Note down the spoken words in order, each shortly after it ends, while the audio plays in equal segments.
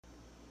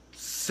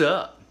What's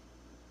up?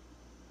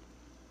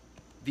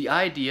 The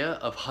idea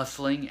of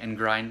hustling and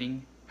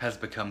grinding has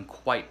become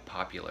quite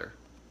popular.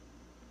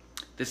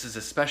 This is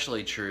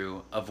especially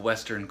true of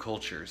Western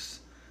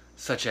cultures,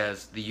 such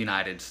as the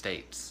United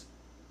States.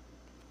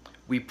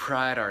 We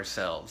pride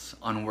ourselves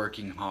on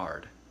working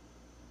hard.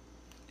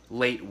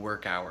 Late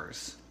work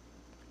hours,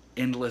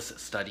 endless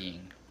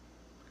studying,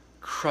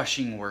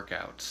 crushing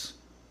workouts,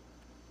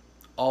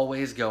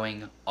 always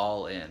going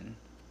all in,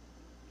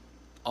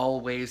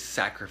 always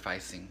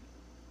sacrificing,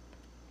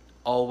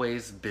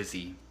 always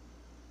busy.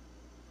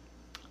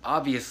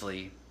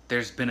 Obviously,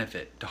 there's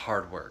benefit to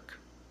hard work.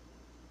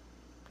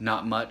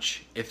 Not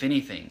much, if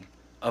anything,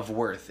 of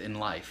worth in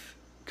life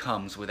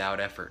comes without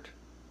effort.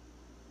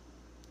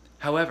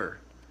 However,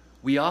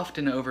 we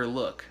often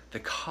overlook the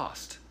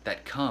cost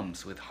that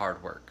comes with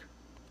hard work.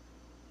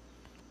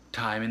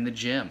 Time in the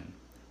gym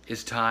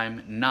is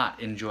time not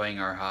enjoying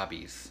our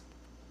hobbies.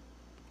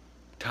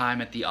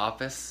 Time at the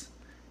office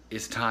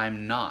is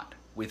time not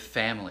with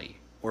family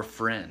or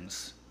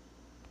friends.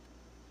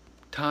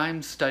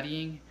 Time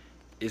studying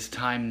is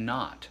time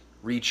not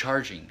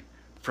recharging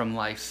from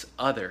life's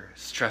other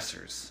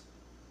stressors.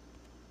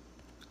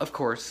 Of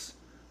course,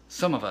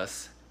 some of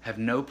us have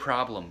no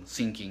problem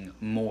sinking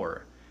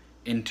more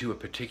into a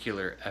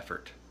particular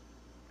effort.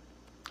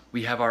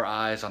 We have our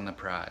eyes on the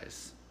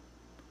prize.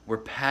 We're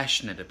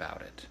passionate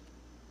about it.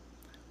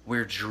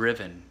 We're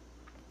driven.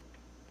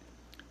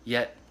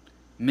 Yet,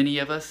 many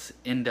of us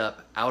end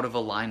up out of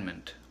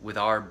alignment with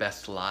our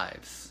best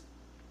lives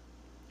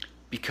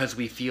because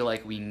we feel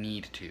like we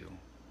need to,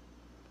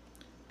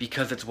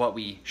 because it's what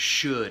we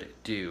should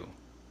do.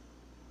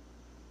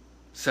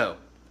 So,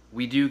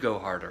 we do go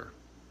harder,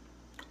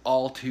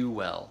 all too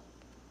well,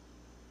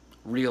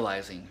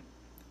 realizing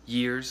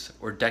years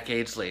or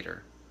decades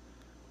later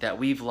that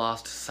we've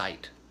lost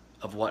sight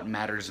of what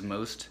matters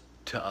most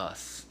to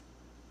us.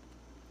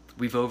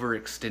 We've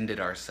overextended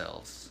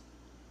ourselves.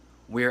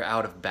 We're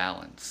out of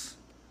balance,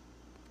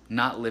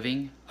 not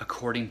living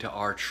according to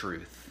our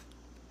truth.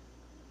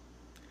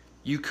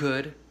 You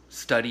could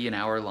study an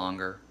hour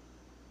longer.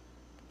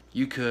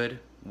 You could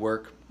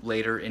work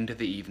later into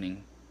the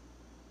evening.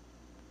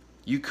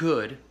 You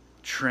could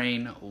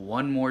train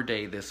one more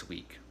day this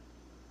week.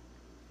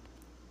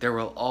 There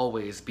will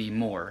always be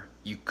more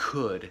you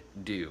could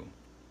do.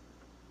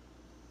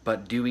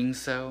 But doing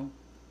so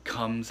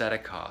comes at a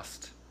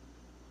cost.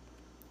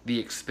 The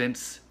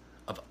expense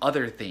of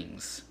other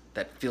things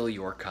that fill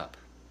your cup.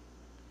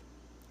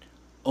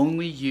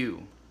 Only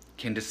you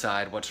can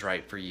decide what's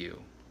right for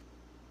you.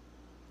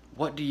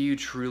 What do you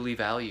truly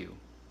value?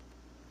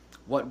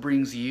 What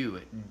brings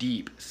you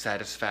deep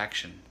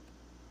satisfaction?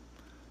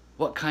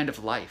 What kind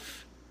of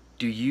life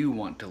do you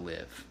want to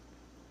live?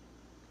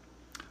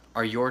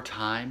 Are your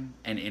time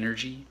and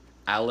energy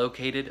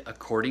allocated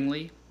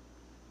accordingly?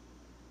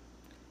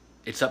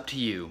 It's up to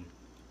you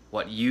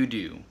what you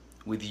do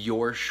with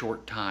your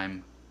short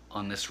time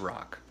on this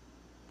rock.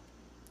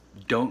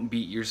 Don't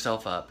beat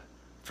yourself up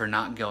for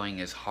not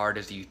going as hard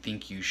as you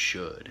think you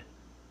should.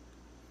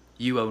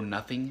 You owe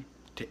nothing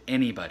to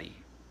anybody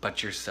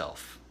but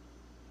yourself.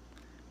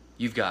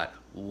 You've got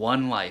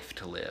one life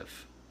to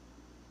live.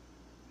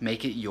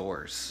 Make it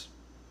yours.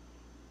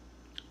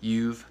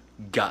 You've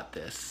got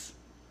this.